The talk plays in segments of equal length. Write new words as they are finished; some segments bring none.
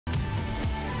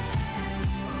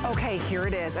Okay, here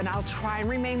it is, and I'll try and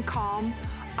remain calm.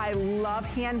 I love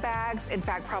handbags. In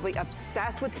fact, probably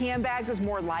obsessed with handbags is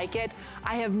more like it.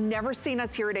 I have never seen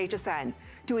us here at HSN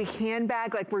do a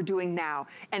handbag like we're doing now.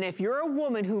 And if you're a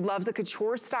woman who loves the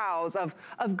couture styles of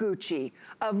Gucci,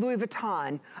 of Louis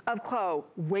Vuitton, of Chloe,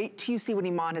 wait till you see what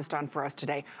Iman has done for us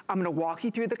today. I'm gonna walk you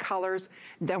through the colors,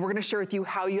 then we're gonna share with you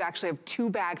how you actually have 2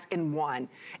 bags in one.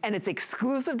 And it's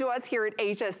exclusive to us here at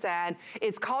HSN.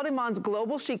 It's called Iman's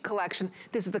Global Chic Collection.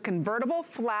 This is the convertible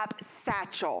flap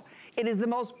satchel. It is the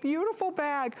most beautiful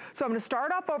bag. So I'm gonna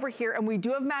start off over here, and we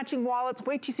do have matching wallets.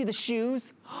 Wait till you see the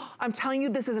shoes. I'm telling you,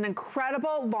 this is an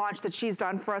incredible launch that she's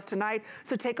done for us tonight.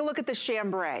 So take a look at the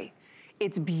chambray.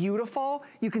 It's beautiful.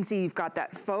 You can see you've got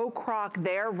that faux croc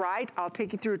there, right? I'll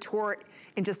take you through a tour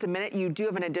in just a minute. You do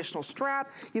have an additional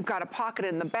strap. You've got a pocket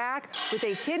in the back with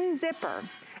a hidden zipper.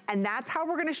 And that's how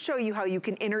we're gonna show you how you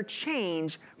can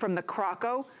interchange from the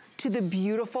croco to the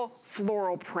beautiful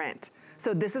floral print.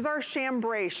 So this is our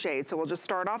chambray shade. So we'll just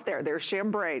start off there. There's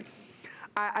chambray.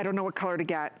 I don't know what color to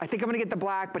get. I think I'm gonna get the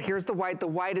black, but here's the white. The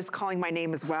white is calling my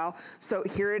name as well. So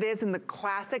here it is in the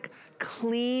classic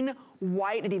clean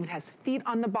white. It even has feet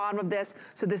on the bottom of this.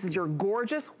 So this is your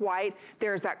gorgeous white.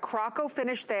 There's that croco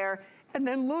finish there. And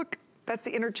then look, that's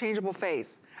the interchangeable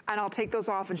face. And I'll take those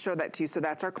off and show that to you. So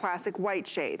that's our classic white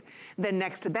shade. Then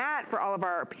next to that, for all of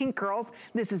our pink girls,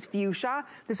 this is fuchsia.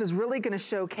 This is really gonna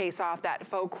showcase off that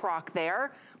faux croc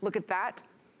there. Look at that.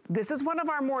 This is one of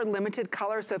our more limited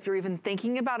colors, so if you're even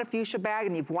thinking about a fuchsia bag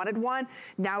and you've wanted one,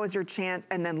 now is your chance,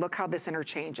 and then look how this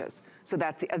interchanges. So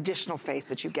that's the additional face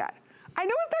that you get. I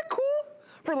know, isn't that cool?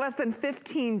 For less than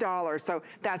 $15, so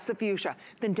that's the fuchsia.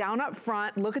 Then down up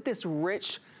front, look at this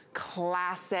rich,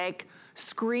 classic,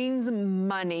 screams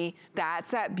money.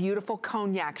 That's that beautiful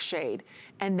cognac shade.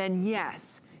 And then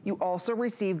yes, you also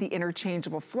receive the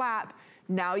interchangeable flap.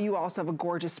 Now you also have a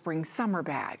gorgeous spring summer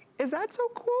bag. Is that so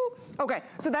cool? Okay,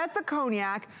 so that's the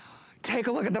cognac. Take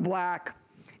a look at the black.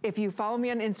 If you follow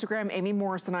me on Instagram, Amy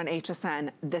Morrison on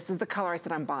HSN, this is the color I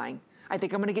said I'm buying. I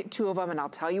think I'm gonna get 2 of them, and I'll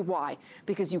tell you why.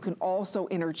 Because you can also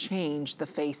interchange the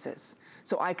faces.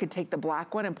 So I could take the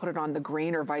black one and put it on the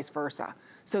green or vice versa.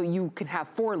 So you can have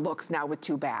 4 looks now with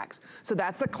 2 bags. So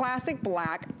that's the classic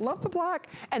black, love the black.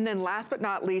 And then last but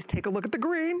not least, take a look at the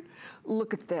green.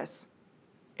 Look at this.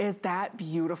 Is that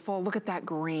beautiful? Look at that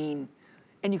green.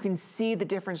 And you can see the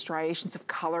different striations of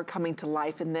color coming to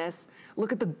life in this.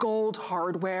 Look at the gold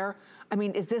hardware. I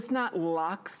mean, is this not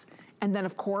luxe? And then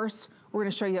of course, we're gonna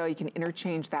show you how you can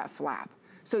interchange that flap.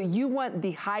 So you want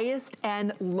the highest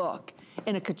end look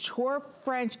in a couture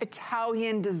French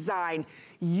Italian design.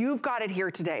 You've got it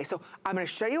here today. So I'm gonna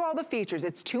show you all the features.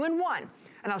 It's 2 in 1.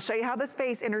 And I'll show you how this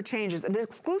face interchanges, and it's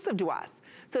exclusive to us.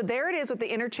 So there it is with the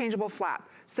interchangeable flap.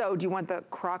 So do you want the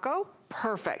croco?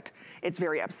 Perfect. It's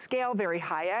very upscale, very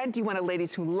high end. Do you want a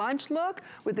ladies who lunch look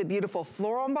with the beautiful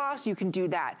floral emboss? You can do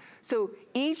that. So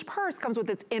each purse comes with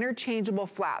its interchangeable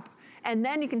flap. And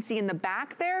then you can see in the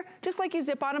back there, just like you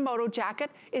zip on a moto jacket,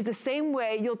 is the same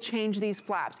way you'll change these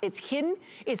flaps. It's hidden,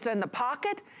 it's in the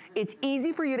pocket, it's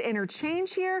easy for you to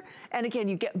interchange here, and again,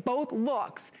 you get both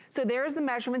looks. So there's the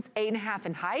measurements, 8.5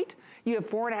 in height, you have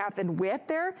 4.5 in width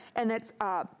there, and that's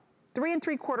 3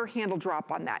 3/4 handle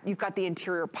drop on that. You've got the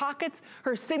interior pockets,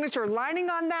 her signature lining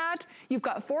on that. You've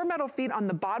got 4 metal feet on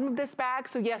the bottom of this bag.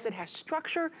 So yes, it has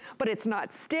structure, but it's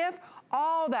not stiff.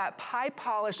 All that high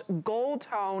polished gold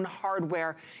tone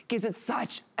hardware gives it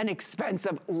such an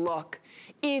expensive look.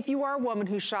 If you are a woman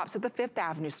who shops at the 5th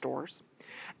Avenue stores,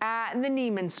 at the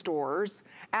Neiman stores,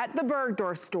 at the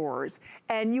Bergdorf stores,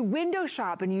 and you window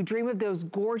shop and you dream of those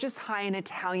gorgeous high-end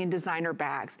Italian designer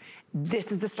bags,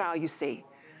 this is the style you see.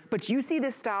 But you see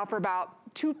this style for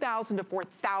about $2,000 to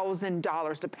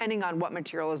 $4,000, depending on what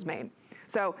material is made.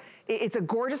 So it's a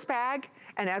gorgeous bag,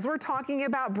 and as we're talking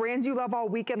about brands you love all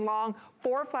weekend long,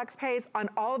 4 flex pays on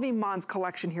all of Iman's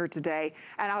collection here today,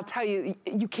 and I'll tell you,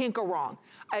 you can't go wrong.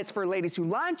 It's for ladies who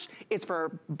lunch, it's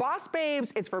for boss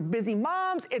babes, it's for busy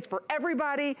moms, it's for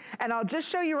everybody, and I'll just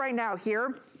show you right now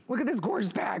here, look at this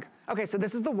gorgeous bag. Okay, so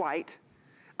this is the white.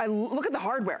 Look at the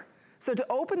hardware. So to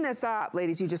open this up,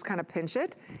 ladies, you just kind of pinch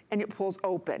it and it pulls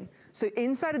open. So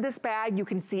inside of this bag, you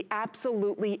can see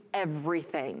absolutely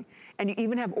everything. And you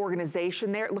even have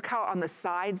organization there. Look how on the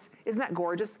sides, isn't that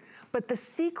gorgeous? But the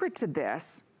secret to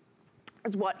this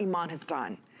is what Iman has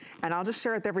done. And I'll just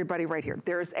share it with everybody right here.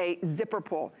 There's a zipper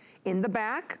pull in the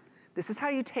back. This is how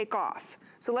you take off.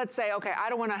 So let's say, okay, I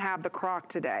don't wanna have the croc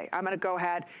today. I'm gonna go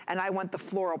ahead and I want the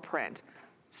floral print.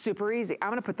 Super easy. I'm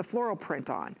gonna put the floral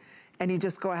print on. And you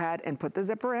just go ahead and put the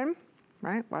zipper in,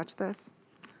 right? Watch this.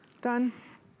 Done.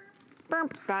 Boom,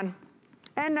 done.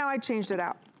 And now I changed it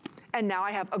out. And now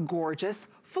I have a gorgeous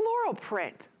floral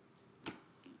print.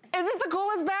 Is this the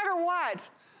coolest bag or what?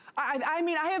 I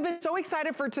mean, I have been so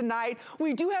excited for tonight.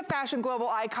 We do have fashion global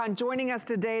icon joining us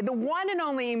today, the one and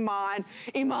only Iman.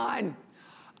 Iman,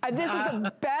 this is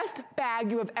the best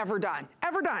bag you have ever done.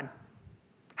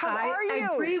 How are you?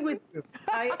 I agree with you.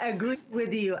 I agree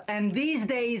with you. And these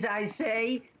days I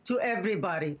say to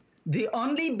everybody, the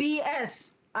only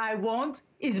BS I want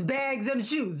is bags and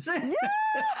shoes. Yeah.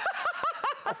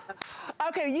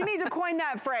 Okay, you need to coin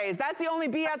that phrase. That's the only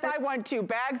BS I want too,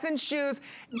 bags and shoes.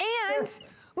 And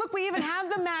look, we even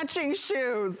have the matching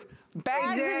shoes.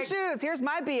 Bags and shoes. Here's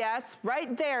my BS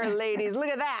right there, ladies. Look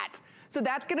at that. So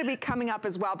that's gonna be coming up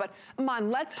as well. But Iman,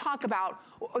 let's talk about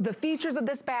the features of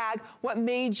this bag, what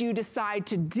made you decide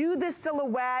to do this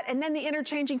silhouette, and then the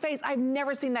interchanging face. I've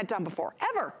never seen that done before,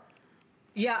 ever.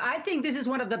 Yeah, I think this is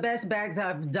one of the best bags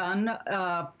I've done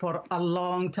for a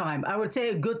long time. I would say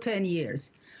a good 10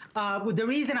 years. The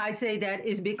reason I say that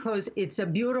is because it's a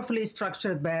beautifully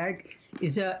structured bag.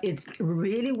 It's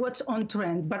really what's on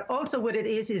trend, but also what it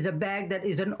is a bag that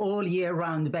is an all year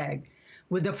round bag.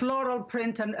 With the floral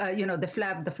print and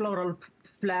the floral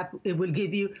flap, it will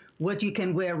give you what you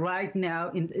can wear right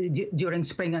now during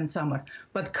spring and summer.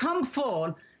 But come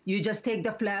fall, you just take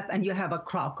the flap and you have a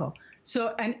croco.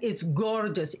 So, and it's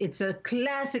gorgeous. It's a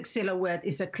classic silhouette.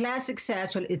 It's a classic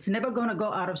satchel. It's never going to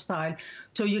go out of style.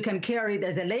 So you can carry it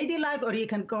as a ladylike, or you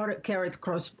can carry it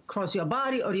across your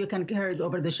body, or you can carry it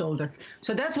over the shoulder.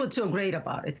 So that's what's so great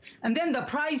about it. And then the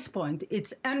price point,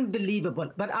 it's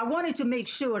unbelievable. But I wanted to make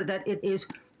sure that it is,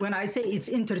 when I say it's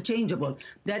interchangeable,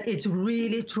 that it's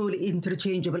really, truly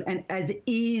interchangeable and as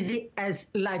easy as,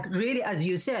 like, really, as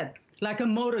you said, like a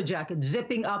motor jacket,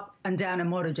 zipping up and down a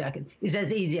motor jacket is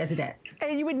as easy as that.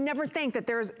 And you would never think that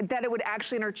that it would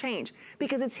actually interchange,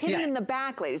 because it's hidden in the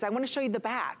back, ladies. I want to show you the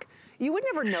back. You would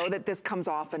never know that this comes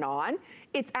off and on.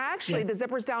 It's actually, the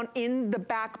zipper's down in the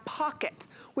back pocket,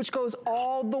 which goes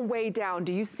all the way down.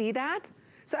 Do you see that?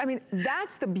 So, I mean,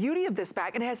 that's the beauty of this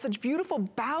bag, and it has such beautiful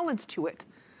balance to it.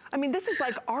 I mean, this is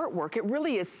like artwork. It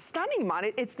really is stunning, Mon.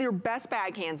 It's your best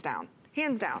bag, hands down.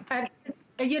 Hands down.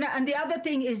 And the other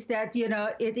thing is that,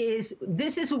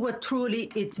 this is what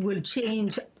truly, it will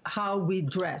change how we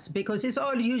dress, because it's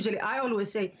all usually, I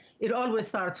always say, it always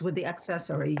starts with the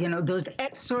accessory. Those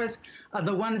extras are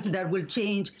the ones that will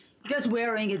change just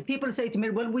wearing it. People say to me,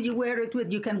 well, will you wear it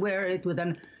with, you can wear it with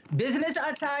a business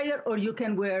attire, or you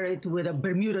can wear it with a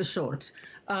Bermuda shorts,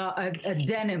 a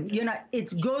denim.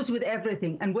 It goes with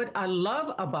everything. And what I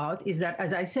love about is that,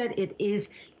 as I said, it is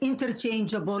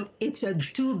interchangeable. It's a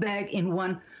two bag in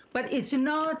one, but it's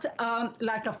not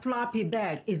like a floppy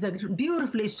bag. It's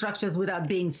beautifully structured without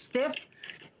being stiff.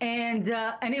 And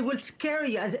it will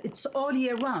carry you as it's all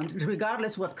year round,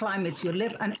 regardless what climate you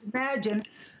live. And imagine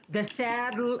the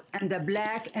saddle and the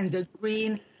black and the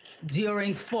green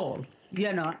during fall.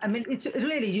 I mean, it's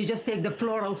really, you just take the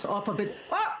florals off of it,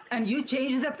 and you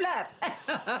change the flap.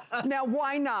 Now,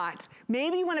 why not?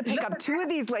 Maybe you want to pick up two of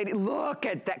these, ladies. Look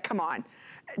at that, come on.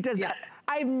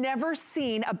 I've never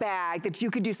seen a bag that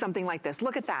you could do something like this.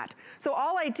 Look at that. So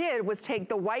all I did was take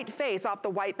the white face off the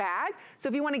white bag. So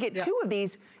if you want to get two of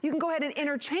these, you can go ahead and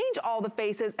interchange all the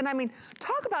faces. And I mean,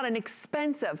 talk about an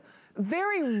expensive,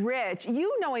 very rich,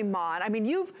 Iman. I mean,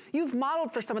 you've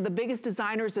modeled for some of the biggest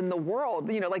designers in the world,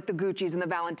 like the Gucci's and the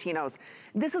Valentinos.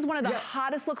 This is one of the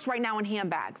hottest looks right now in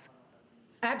handbags.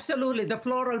 Absolutely, the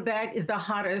floral bag is the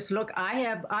hottest look.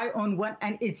 I own one,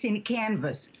 and it's in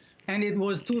canvas, and it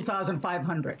was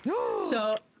 $2,500.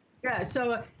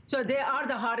 So they are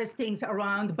the hottest things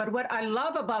around. But what I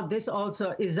love about this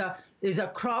also is a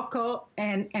croco,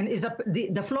 and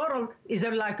the floral is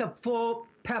like a faux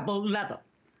pebble leather.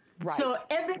 Right. So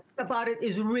everything about it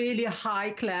is really high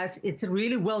class. It's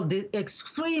really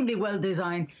extremely well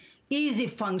designed, easy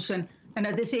function, and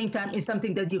at the same time, it's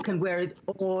something that you can wear it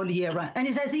all year round. And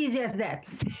it's as easy as that.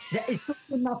 It's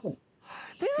nothing.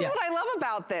 This is what I love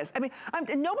about this. I mean,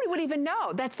 nobody would even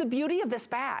know. That's the beauty of this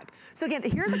bag. So again,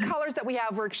 here are the colors that we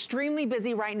have. We're extremely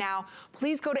busy right now.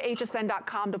 Please go to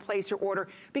hsn.com to place your order,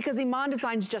 because Iman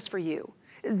designs just for you.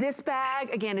 This bag,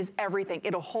 again, is everything.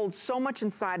 It'll hold so much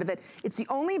inside of it. It's the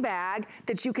only bag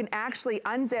that you can actually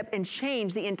unzip and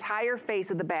change the entire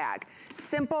face of the bag.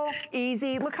 Simple,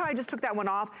 easy. Look how I just took that one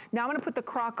off. Now I'm gonna put the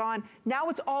croc on. Now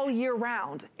it's all year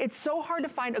round. It's so hard to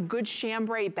find a good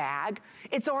chambray bag.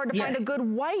 It's so hard to find a good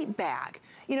white bag.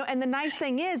 And the nice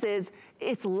thing is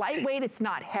it's lightweight, it's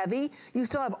not heavy. You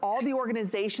still have all the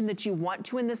organization that you want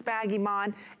to in this bag,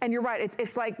 Iman. And you're right,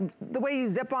 it's like the way you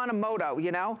zip on a moto,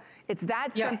 It's that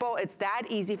that simple. It's that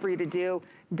easy for you to do.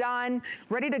 Done,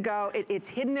 ready to go. It's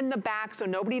hidden in the back so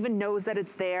nobody even knows that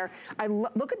it's there.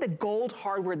 Look at the gold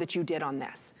hardware that you did on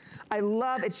this. I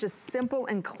love, it's just simple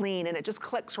and clean, and it just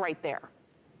clicks right there.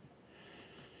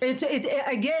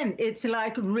 Again, it's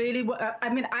like really, I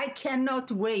mean, I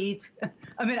cannot wait.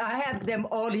 I mean, I have them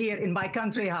all here in my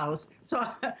country house. So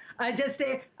I just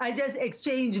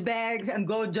exchange bags and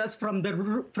go just from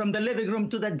the living room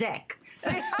to the deck.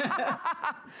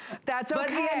 That's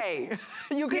okay.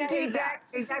 You can do that.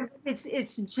 Exactly.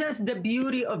 It's just the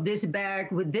beauty of this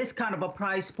bag with this kind of a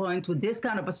price point, with this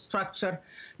kind of a structure,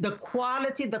 the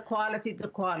quality.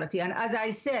 And as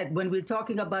I said, when we're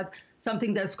talking about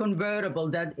something that's convertible,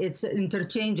 that it's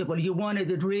interchangeable, you wanted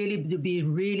it really to be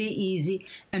really easy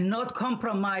and not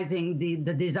compromising the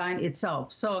design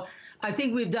itself. So I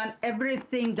think we've done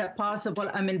everything that possible.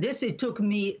 I mean, it took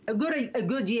me a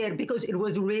good year because it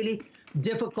was really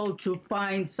difficult to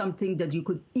find something that you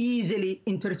could easily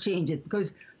interchange it,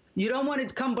 because you don't want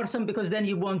it cumbersome, because then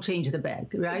you won't change the bag,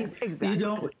 right? Exactly. You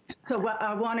don't. So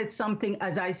I wanted something,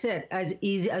 as I said, as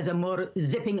easy as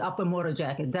zipping up a motor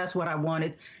jacket. That's what I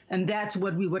wanted, and that's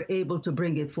what we were able to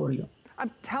bring it for you.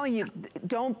 I'm telling you,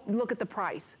 don't look at the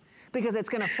price, because it's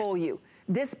gonna fool you.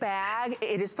 This bag,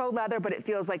 it is faux leather, but it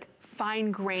feels like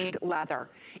fine-grained leather.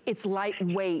 It's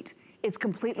lightweight. It's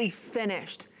completely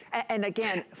finished. And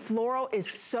again, floral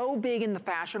is so big in the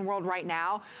fashion world right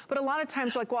now, but a lot of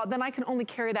times you're like, well, then I can only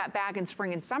carry that bag in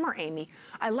spring and summer, Amy.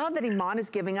 I love that Iman is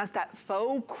giving us that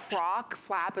faux croc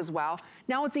flap as well.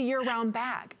 Now it's a year-round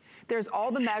bag. There's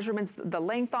all the measurements, the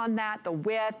length on that, the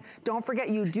width. Don't forget,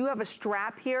 you do have a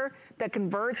strap here that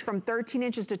converts from 13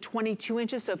 inches to 22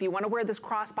 inches. So if you want to wear this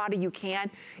crossbody, you can.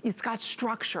 It's got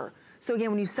structure. So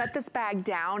again, when you set this bag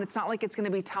down, it's not like it's going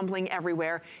to be tumbling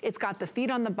everywhere. It's got the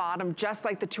feet on the bottom, just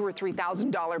like the $2,000 or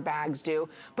 $3,000 bags do,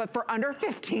 but for under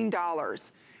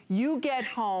 $15. You get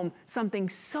home something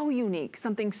so unique,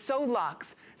 something so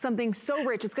luxe, something so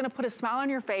rich. It's gonna put a smile on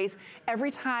your face every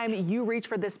time you reach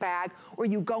for this bag, or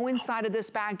you go inside of this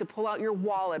bag to pull out your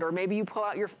wallet, or maybe you pull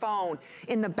out your phone.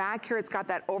 In the back here, it's got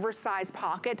that oversized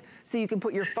pocket, so you can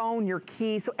put your phone, your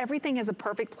key, so everything has a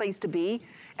perfect place to be.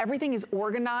 Everything is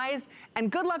organized, and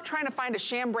good luck trying to find a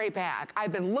chambray bag.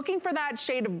 I've been looking for that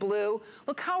shade of blue.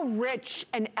 Look how rich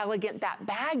and elegant that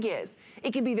bag is.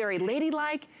 It can be very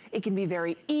ladylike, it can be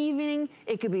very evening,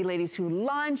 it could be ladies who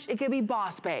lunch, it could be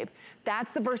boss babe.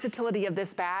 That's the versatility of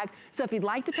this bag. So if you'd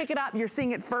like to pick it up, you're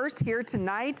seeing it first here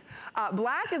tonight.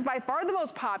 Black is by far the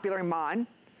most popular, Iman.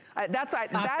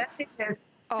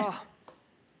 Oh.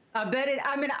 I bet it.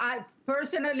 I mean, I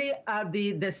personally,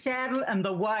 the saddle and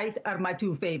the white are my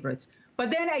two favorites. But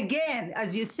then again,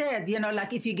 as you said, you know,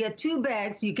 like if you get 2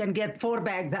 bags, you can get 4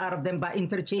 bags out of them by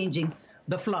interchanging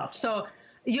the flop. So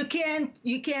you can't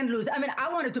lose. I mean,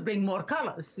 I wanted to bring more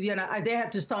colors. You know, they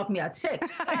had to stop me at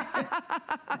 6.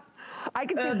 I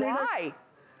can see why.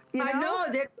 You know? I know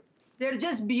they're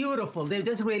just beautiful. They're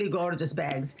just really gorgeous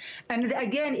bags. And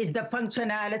again, it's the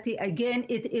functionality. Again,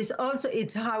 it is also,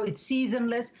 it's how it's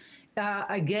seasonless.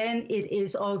 Again, it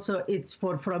is also, it's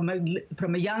from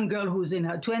a young girl who's in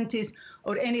her 20s,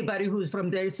 or anybody who's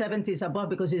from their 70s above,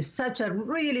 because it's such a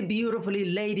really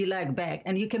beautifully ladylike bag,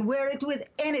 and you can wear it with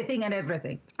anything and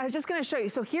everything. I was just going to show you.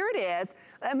 So here it is.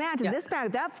 Imagine this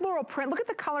bag, that floral print. Look at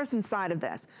the colors inside of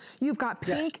this. You've got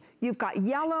pink, you've got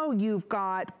yellow, you've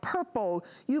got purple,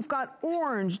 you've got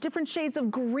orange, different shades of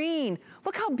green.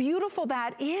 Look how beautiful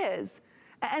that is.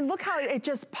 And look how it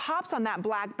just pops on that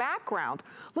black background.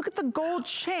 Look at the gold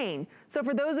chain. So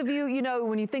for those of you, you know,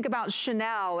 when you think about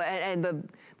Chanel and the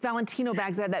Valentino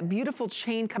bags that have that beautiful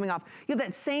chain coming off, you have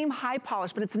that same high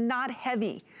polish, but it's not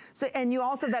heavy. So, and you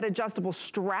also have that adjustable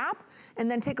strap. And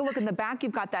then take a look in the back,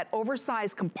 you've got that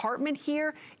oversized compartment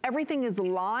here. Everything is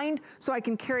lined, so I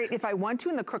can carry it if I want to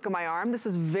in the crook of my arm. This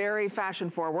is very fashion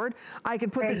forward. I can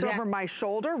put this over my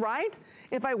shoulder, right?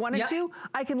 If I wanted to,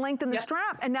 I can lengthen the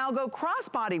strap and now go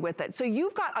crossbody with it. So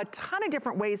you've got a ton of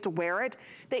different ways to wear it.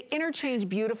 They interchange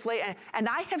beautifully, and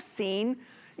I have seen,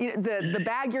 you know, the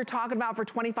bag you're talking about for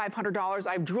 $2,500,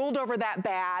 I've drooled over that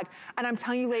bag, and I'm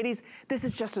telling you, ladies, this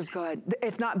is just as good,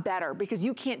 if not better, because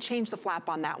you can't change the flap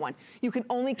on that one. You can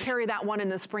only carry that one in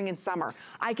the spring and summer.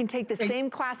 I can take the same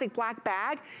classic black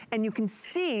bag, and you can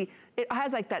see it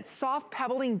has like that soft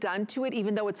pebbling done to it,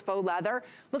 even though it's faux leather.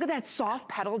 Look at that soft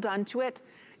pedal done to it.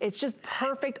 It's just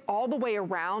perfect all the way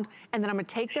around, and then I'm gonna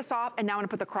take this off, and now I'm gonna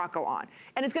put the croco on.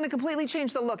 And it's gonna completely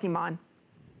change the look, Iman.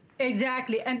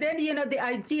 Exactly. And then, you know, the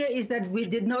idea is that we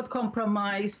did not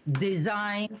compromise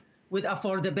design, with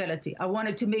affordability. I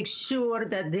wanted to make sure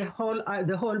that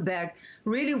the whole bag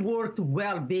really worked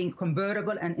well, being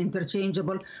convertible and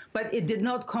interchangeable, but it did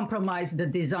not compromise the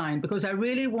design, because I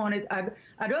really wanted,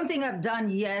 I don't think I've done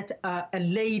yet a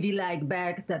ladylike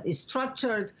bag that is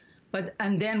structured,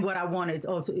 and then what I wanted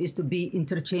also is to be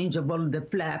interchangeable, the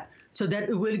flap, so that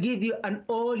it will give you an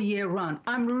all year round.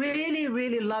 I'm really,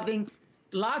 really loving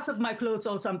lots of my clothes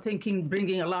also. I'm thinking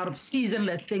bringing a lot of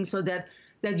seasonless things so that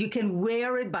you can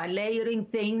wear it by layering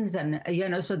things, and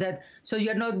so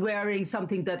you're not wearing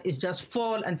something that is just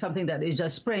fall and something that is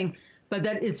just spring, but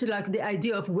that it's like the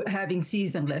idea of having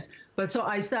seasonless. But so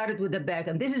I started with the bag,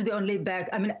 and this is the only bag.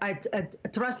 I mean,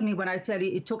 trust me when I tell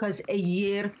you, it took us a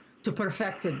year to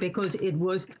perfect it, because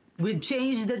we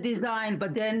changed the design,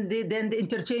 but then the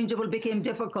interchangeable became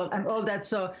difficult and all that.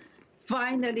 So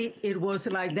finally, it was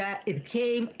like that. It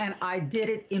came, and I did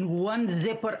it in one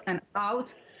zipper and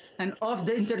out and off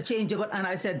the interchangeable. And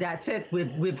I said, that's it.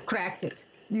 We've cracked it.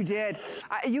 You did.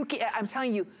 I'm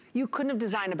telling you, you couldn't have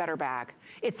designed a better bag.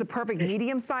 It's the perfect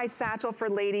medium-sized satchel for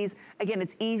ladies. Again,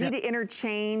 it's easy to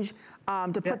interchange,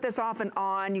 to put this off and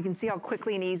on. You can see how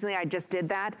quickly and easily I just did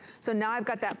that. So now I've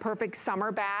got that perfect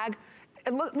summer bag.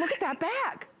 And look at that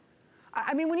bag.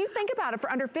 I mean, when you think about it,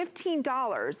 for under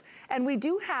 $15, and we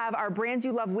do have our Brands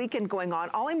You Love weekend going on.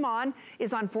 All IMAN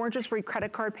is on 4 interest-free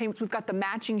credit card payments. We've got the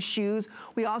matching shoes.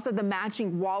 We also have the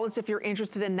matching wallets if you're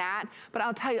interested in that. But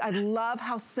I'll tell you, I love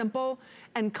how simple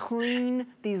and clean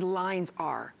these lines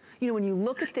are. You know, when you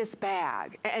look at this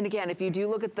bag, and again, if you do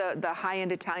look at the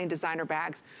high-end Italian designer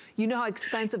bags, you know how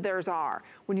expensive theirs are.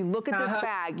 When you look at this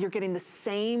bag, you're getting the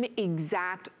same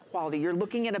exact quality. You're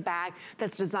looking at a bag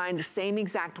that's designed the same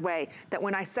exact way, that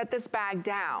when I set this bag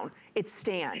down, it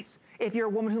stands. If you're a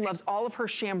woman who loves all of her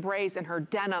chambrays and her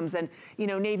denims and, you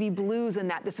know, navy blues and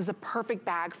that, this is a perfect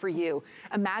bag for you.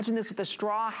 Imagine this with a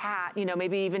straw hat, you know,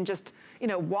 maybe even just, you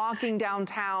know, walking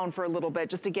downtown for a little bit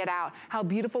just to get out. How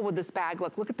beautiful would this bag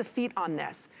look? Look at the feet on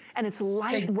this. And it's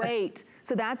lightweight.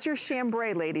 So that's your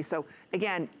chambray, ladies. So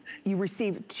again, you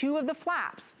receive 2 of the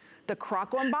flaps, the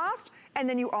croco embossed, and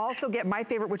then you also get my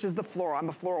favorite, which is the floral. I'm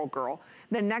a floral girl.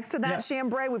 Then next to that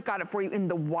chambray, we've got it for you in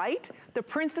the white. The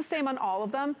print's the same on all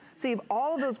of them. So you have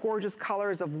all of those gorgeous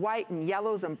colors of white and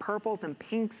yellows and purples and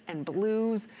pinks and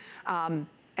blues and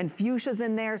fuchsias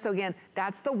in there. So again,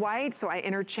 that's the white. So I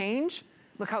interchange.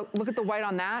 Look at the white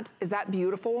on that. Is that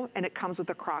beautiful? And it comes with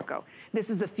the croco.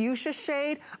 This is the fuchsia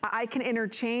shade. I can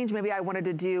interchange. Maybe I wanted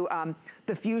to do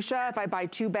the fuchsia if I buy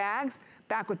 2 bags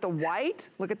back with the white.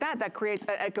 Look at that. That creates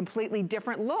a completely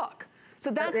different look.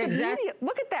 So that's the beauty.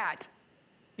 Look at that.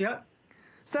 Yep.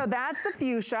 So that's the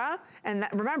fuchsia, and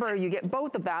that, remember, you get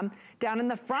both of them. Down in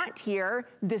the front here,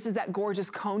 this is that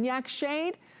gorgeous cognac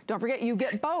shade. Don't forget, you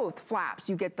get both flaps.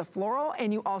 You get the floral,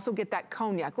 and you also get that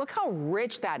cognac. Look how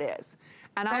rich that is.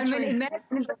 And imagine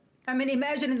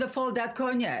in the fall that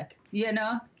cognac, you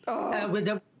know, with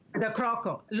the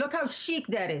croco. Look how chic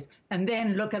that is. And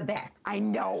then look at that. I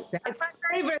know. That's my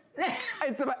favorite.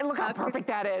 Look how perfect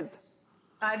that is.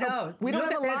 I know. We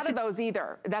don't have a lot of those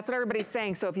either. That's what everybody's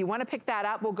saying. So if you want to pick that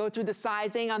up, we'll go through the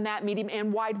sizing on that, medium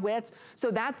and wide widths. So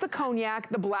that's the cognac,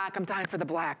 the black. I'm dying for the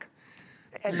black.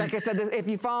 And like I said, if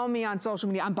you follow me on social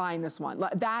media, I'm buying this one.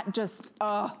 That just,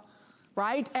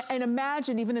 right? And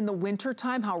imagine even in the winter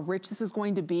time how rich this is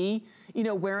going to be, you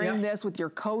know, wearing this with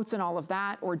your coats and all of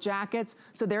that, or jackets.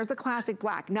 So there's the classic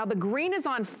black. Now the green is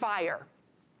on fire.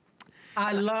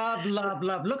 I love, love,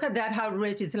 love. Look at that, how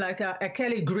rich. It's like a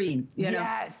Kelly green, you know?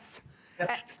 Yes.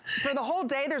 For the whole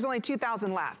day, there's only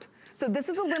 2,000 left. So this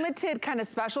is a limited kind of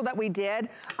special that we did.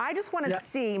 I just want to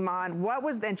see, Iman, what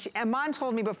was, and Iman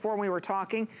told me before when we were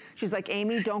talking, she's like,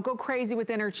 Amy, don't go crazy with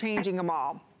interchanging them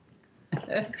all.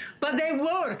 But they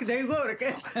work, they work.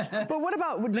 But what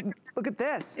about, look at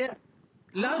this. Yeah.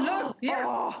 Look, yeah.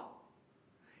 Oh,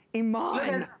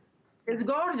 Iman. It's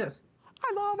gorgeous.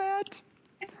 I love it.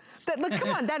 Look, come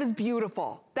on, that is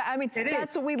beautiful. I mean,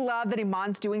 that's what we love that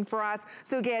Iman's doing for us.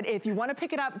 So again, if you want to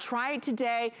pick it up, try it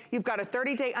today. You've got a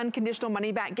 30-day unconditional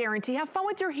money-back guarantee. Have fun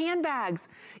with your handbags.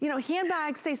 You know,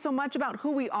 handbags say so much about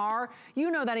who we are.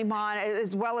 You know that, Iman,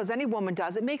 as well as any woman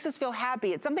does. It makes us feel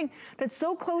happy. It's something that's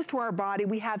so close to our body.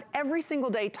 We have every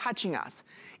single day touching us.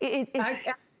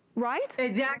 Right?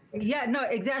 Exactly. Yeah, no,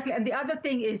 exactly. And the other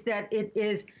thing is that it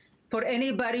is, for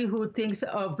anybody who thinks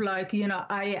of like, you know,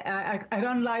 I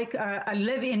don't like, I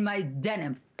live in my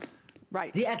denim.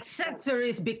 Right. The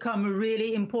accessories become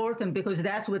really important because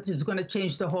that's what is going to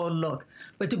change the whole look.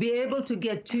 But to be able to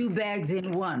get 2 bags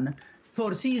in one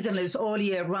for seasonless all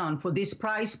year round for this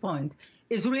price point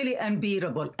is really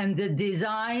unbeatable. And the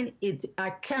design,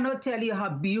 I cannot tell you how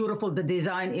beautiful the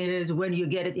design is when you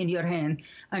get it in your hand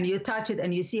and you touch it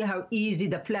and you see how easy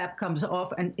the flap comes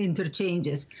off and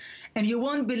interchanges. And you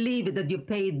won't believe it that you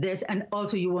paid this, and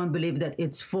also you won't believe that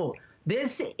it's full.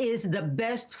 This is the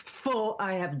best faux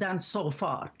I have done so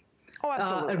far. Oh,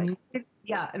 absolutely.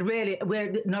 Yeah, really.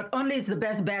 Not only is the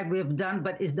best bag we've done,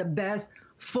 but it's the best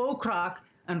faux croc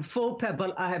and faux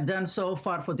pebble I have done so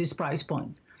far for this price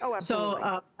point. Oh, absolutely.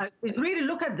 So it's really,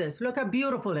 look at this. Look how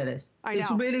beautiful it is. I know.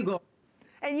 It's really good.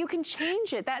 And you can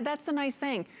change it. That's the nice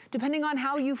thing, depending on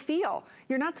how you feel.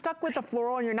 You're not stuck with a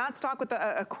floral and you're not stuck with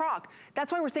a croc.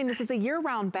 That's why we're saying this is a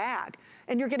year-round bag.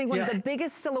 And you're getting one of the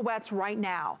biggest silhouettes right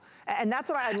now. And that's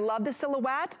what I love, the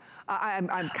silhouette.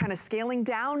 I'm kind of scaling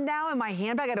down now in my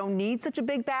handbag. I don't need such a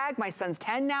big bag. My son's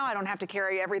 10 now. I don't have to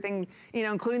carry everything, you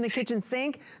know, including the kitchen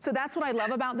sink. So that's what I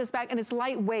love about this bag. And it's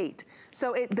lightweight.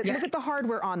 So look at the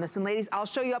hardware on this. And ladies, I'll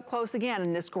show you up close again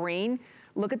in this green.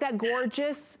 Look at that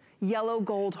gorgeous yellow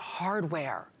gold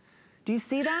hardware. Do you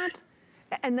see that?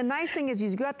 And the nice thing is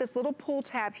you've got this little pull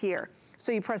tab here.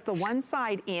 So you press the one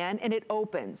side in and it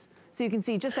opens. So you can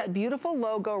see just that beautiful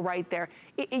logo right there.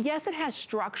 Yes, it has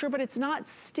structure, but it's not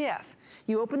stiff.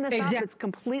 You open this up, it's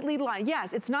completely light.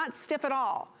 Yes, it's not stiff at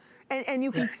all. And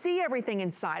you can see everything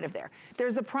inside of there.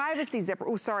 There's the privacy zipper.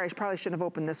 Oh, sorry, I probably shouldn't have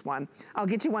opened this one. I'll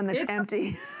get you one that's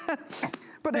empty.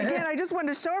 But again, I just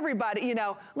wanted to show everybody, you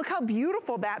know, look how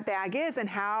beautiful that bag is and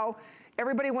how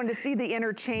everybody wanted to see the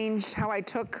interchange, how I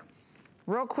took,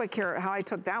 real quick here, how I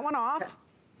took that one off.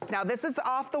 Now this is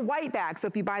off the white bag. So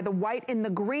if you buy the white in the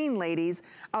green, ladies,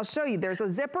 I'll show you. There's a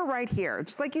zipper right here,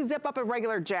 just like you zip up a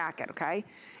regular jacket, okay?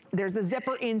 There's a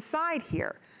zipper inside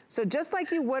here. So just like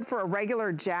you would for a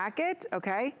regular jacket,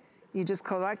 okay? You just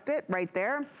collect it right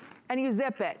there and you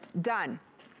zip it, done.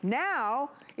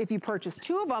 Now, if you purchase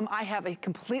two of them, I have a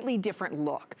completely different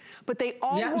look, but they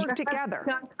all work together.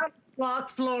 Block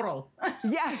floral.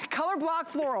 Yeah, color block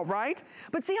floral, right?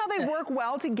 But see how they work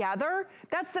well together?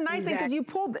 That's the nice thing, because you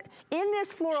pulled, in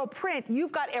this floral print,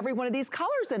 you've got every one of these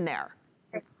colors in there.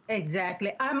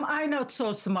 Exactly. I'm not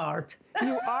so smart.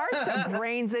 You are some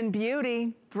brains and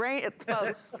beauty.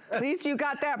 Well, at least you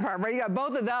got that part, right? You got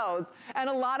both of those and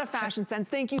a lot of fashion sense.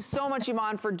 Thank you so much,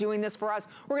 Iman, for doing this for us.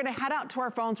 We're going to head out to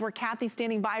our phones where Kathy's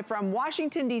standing by from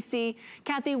Washington, D.C.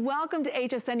 Kathy, welcome to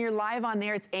HSN. You're live on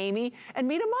there. It's Amy. And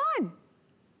meet Iman.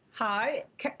 Hi,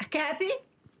 Kathy?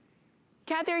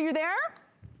 Kathy, are you there?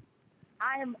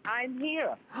 I'm here.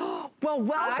 Well,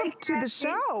 welcome to the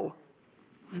show.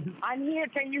 I'm here.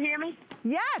 Can you hear me?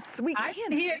 Yes, we can. I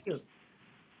can hear you.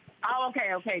 Oh,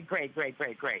 okay, great.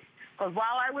 Because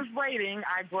while I was waiting,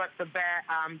 I brought the bag,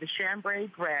 the chambray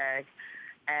bag,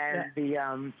 and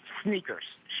the sneakers,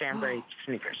 chambray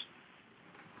sneakers.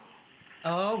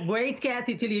 Oh, wait,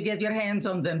 Kathy, till you get your hands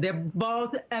on them. They're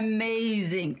both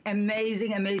amazing,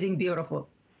 beautiful.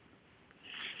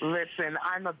 Listen,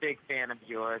 I'm a big fan of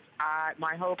yours.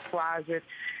 My whole closet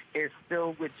is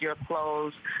filled with your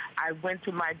clothes. I went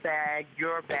to my bag,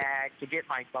 your bag, to get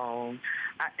my phone.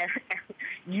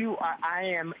 I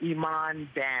am Iman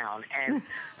down. And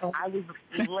I was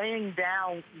laying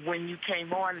down when you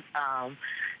came on,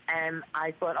 and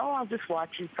I thought, I'll just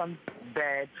watch you from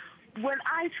bed. When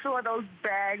I saw those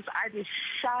bags, I just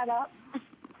shot up.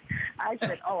 I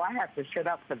said, I have to sit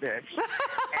up for this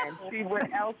and see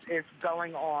what else is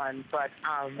going on. But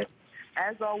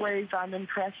as always, I'm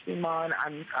impressed, Iman.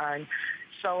 I'm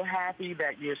so happy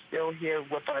that you're still here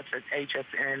with us at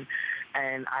HSN,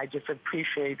 and I just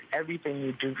appreciate everything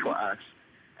you do for us.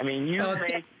 I mean, you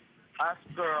make us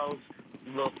girls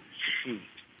look chic.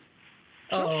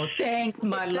 Oh, thanks,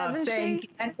 my love. Doesn't she?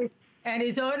 And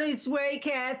it's on its way,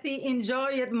 Kathy.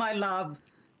 Enjoy it, my love.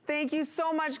 Thank you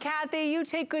so much, Kathy. You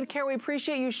take good care. We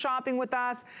appreciate you shopping with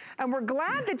us. And we're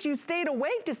glad that you stayed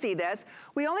awake to see this.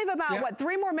 We only have about,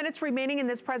 3 more minutes remaining in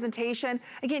this presentation.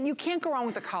 Again, you can't go wrong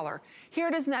with the color. Here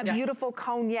it is in that beautiful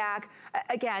cognac.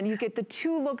 Again, you get the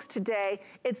 2 looks today.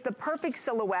 It's the perfect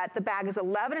silhouette. The bag is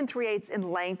 11 3/8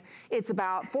 in length. It's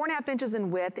about 4.5 inches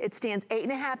in width. It stands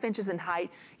 8.5 inches in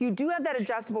height. You do have that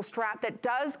adjustable strap that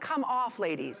does come off,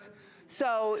 ladies.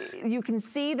 So you can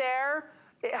see there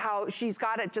how she's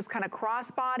got it just kind of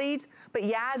cross-bodied, but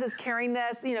Yaz is carrying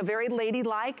this, you know, very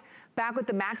ladylike, back with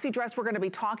the maxi dress we're gonna be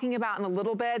talking about in a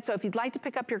little bit. So if you'd like to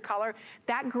pick up your color,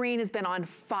 that green has been on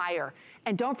fire.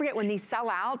 And don't forget, when these sell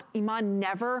out, Iman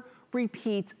never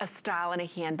repeats a style in a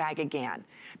handbag again.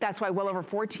 That's why well over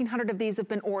 1,400 of these have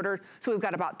been ordered. So we've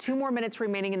got about 2 more minutes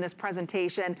remaining in this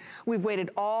presentation. We've waited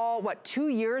 2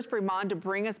 years for Iman to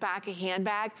bring us back a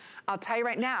handbag. I'll tell you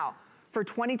right now, For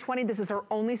 2020, this is her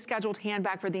only scheduled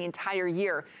handbag for the entire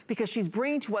year because she's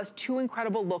bringing to us 2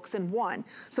 incredible looks in one.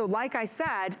 So like I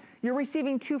said, you're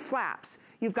receiving 2 flaps.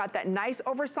 You've got that nice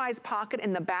oversized pocket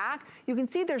in the back. You can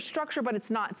see there's structure, but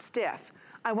it's not stiff.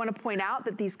 I want to point out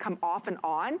that these come off and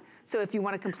on. So if you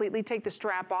want to completely take the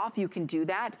strap off, you can do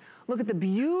that. Look at the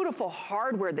beautiful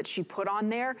hardware that she put on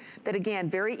there that, again,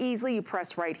 very easily you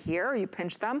press right here, you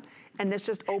pinch them, and this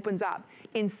just opens up.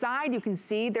 Inside, you can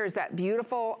see there's that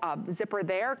beautiful zipper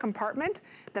there, compartment.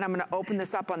 Then I'm going to open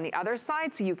this up on the other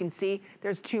side so you can see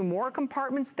there's 2 more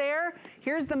compartments there.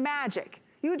 Here's the magic.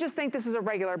 You would just think this is a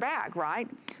regular bag, right?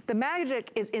 The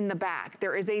magic is in the back.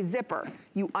 There is a zipper.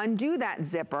 You undo that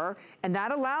zipper, and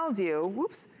that allows you,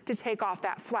 whoops, to take off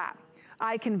that flap.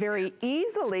 I can very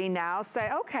easily now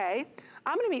say, okay,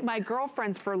 I'm gonna meet my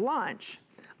girlfriends for lunch.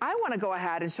 I wanna go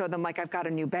ahead and show them like I've got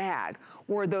a new bag,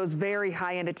 or those very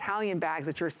high-end Italian bags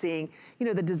that you're seeing, you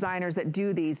know, the designers that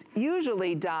do these,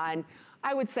 usually done,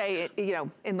 I would say, you know,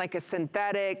 in like a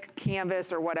synthetic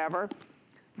canvas or whatever.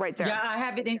 Right there. Yeah, I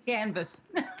have it in canvas.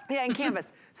 Yeah, in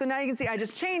canvas. So now you can see I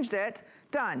just changed it,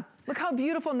 done. Look how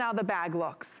beautiful now the bag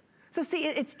looks. So see,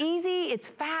 it's easy, it's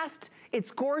fast, it's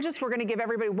gorgeous. We're gonna give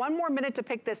everybody 1 more minute to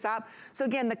pick this up. So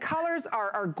again, the colors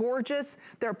are gorgeous.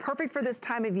 They're perfect for this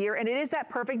time of year, and it is that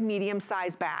perfect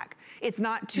medium-sized bag. It's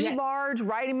not too large,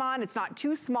 right, Iman? It's not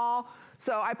too small.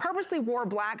 So I purposely wore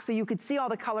black so you could see all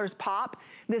the colors pop.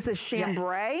 This is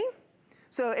chambray. Yeah.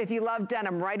 So if you love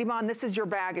denim, right, Iman? This is your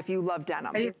bag if you love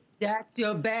denim. That's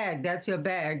your bag. That's your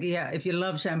bag. Yeah, if you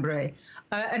love chambray.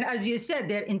 And as you said,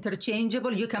 they're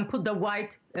interchangeable. You can put the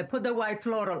white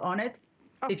floral on it.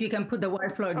 Oh. If you can put the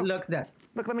white floral, look there.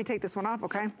 Look, let me take this one off,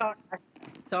 okay?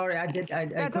 Sorry,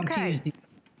 I confused you.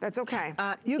 That's okay.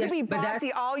 You can be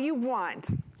bossy all you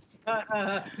want. Look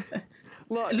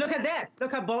at that.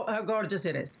 Look how gorgeous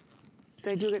it is.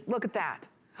 They do it. Look at that.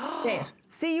 There.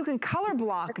 See, you can color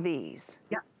block these.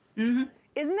 Yeah. Mm-hmm.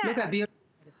 Isn't that? Look how beautiful.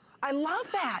 I love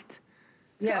that.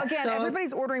 So yeah, again,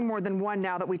 everybody's ordering more than one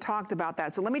now that we talked about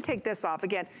that. So let me take this off.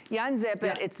 Again, you unzip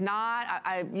it. It's not,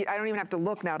 I don't even have to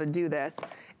look now to do this.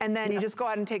 And then you just go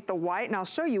ahead and take the white, and I'll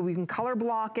show you. We can color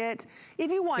block it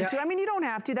if you want to. I mean, you don't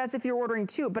have to. That's if you're ordering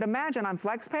 2. But imagine on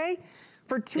FlexPay,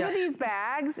 for 2 of these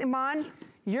bags, Iman,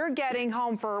 you're getting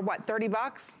home for what, 30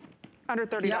 bucks? Under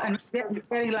 $30. Yeah, and you're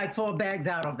getting like 4 bags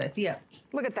out of it, yeah.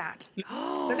 Look at that.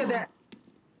 Look at that.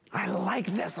 I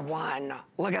like this one.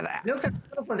 Look at that. Look how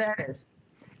beautiful that is.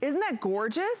 Isn't that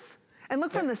gorgeous? And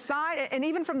look from the side and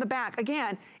even from the back.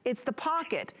 Again, it's the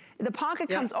pocket. The pocket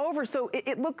comes over, so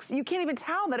it looks, you can't even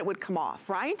tell that it would come off,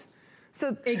 right?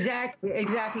 So exactly.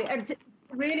 And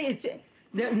really,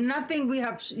 nothing we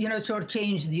have,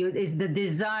 shortchanged you is the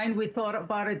design. We thought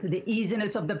about it, the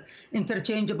easiness of the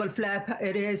interchangeable flap.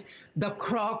 It is the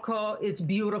croco is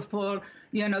beautiful.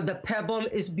 The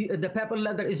pebble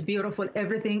leather is beautiful.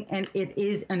 Everything, and it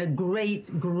is in a great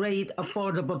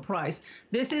affordable price.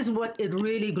 This is what it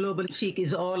really Global Chic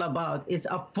is all about. It's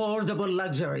affordable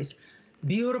luxuries,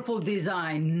 beautiful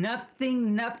design.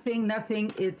 Nothing.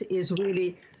 It is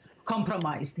really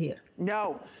compromised here.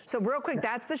 No. So real quick,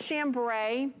 that's the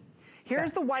chambray.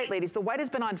 Here's the white, ladies. The white has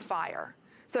been on fire.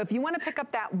 So if you want to pick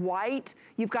up that white,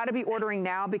 you've got to be ordering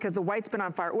now because the white's been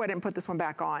on fire. Oh, I didn't put this one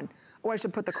back on. Oh, I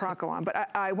should put the croco on. But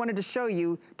I wanted to show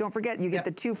you, don't forget, you get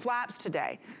the 2 flaps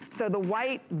today. So the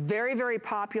white, very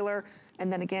popular.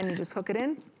 And then again, you just hook it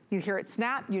in. You hear it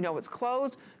snap. You know it's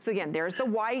closed. So again, there's the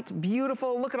white.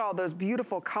 Beautiful. Look at all those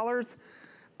beautiful colors.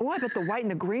 Oh, I bet the white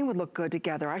and the green would look good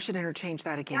together. I should interchange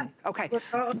that again. Okay,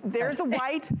 there's the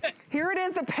white. Here it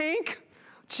is, the pink.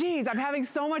 Geez, I'm having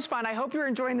so much fun. I hope you're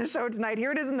enjoying the show tonight.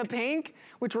 Here it is in the pink,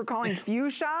 which we're calling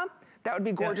fuchsia. That would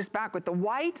be gorgeous back with the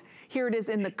white. Here it is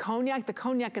in the cognac. The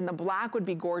cognac and the black would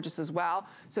be gorgeous as well.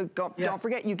 So don't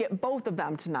forget, you get both of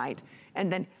them tonight.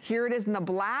 And then here it is in the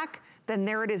black. Then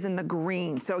there it is in the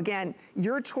green. So again,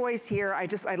 your choice here.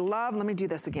 I love, let me do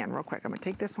this again real quick. I'm gonna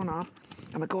take this one off.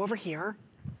 I'm gonna go over here.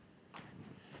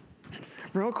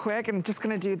 Real quick, I'm just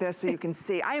gonna do this so you can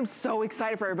see. I am so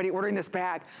excited for everybody ordering this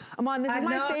bag. Aman, this is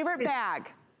my favorite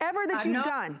bag ever that you've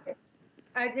done.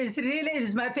 It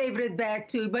is my favorite bag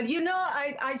too. But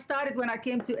I started when I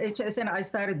came to HSN, I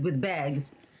started with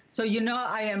bags. So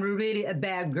I am really a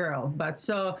bag girl. But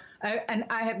I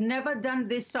have never done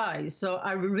this size. So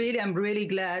I'm really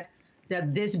glad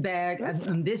that this bag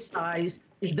and this size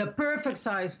is the perfect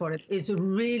size for it. It's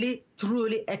really,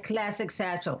 truly a classic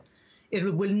satchel. It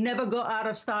will never go out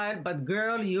of style, but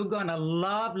girl, you're gonna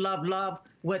love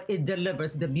what it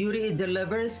delivers. The beauty it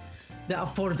delivers, the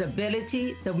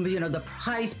affordability, the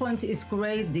price point is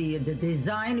great, the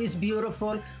design is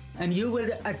beautiful. And you will,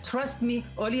 trust me,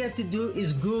 all you have to do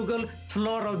is Google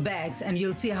floral bags and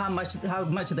you'll see how much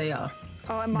they are.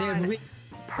 Oh, Iman,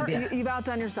 yeah. You've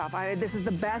outdone yourself. This is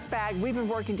the best bag. We've been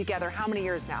working together how many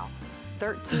years now?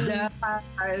 13?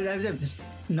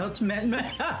 Not many.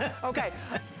 Okay.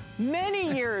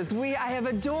 Many years. I have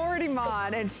adored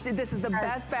Iman, and this is the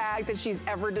best bag that she's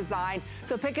ever designed.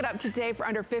 So pick it up today for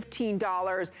under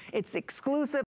 $15. It's exclusive.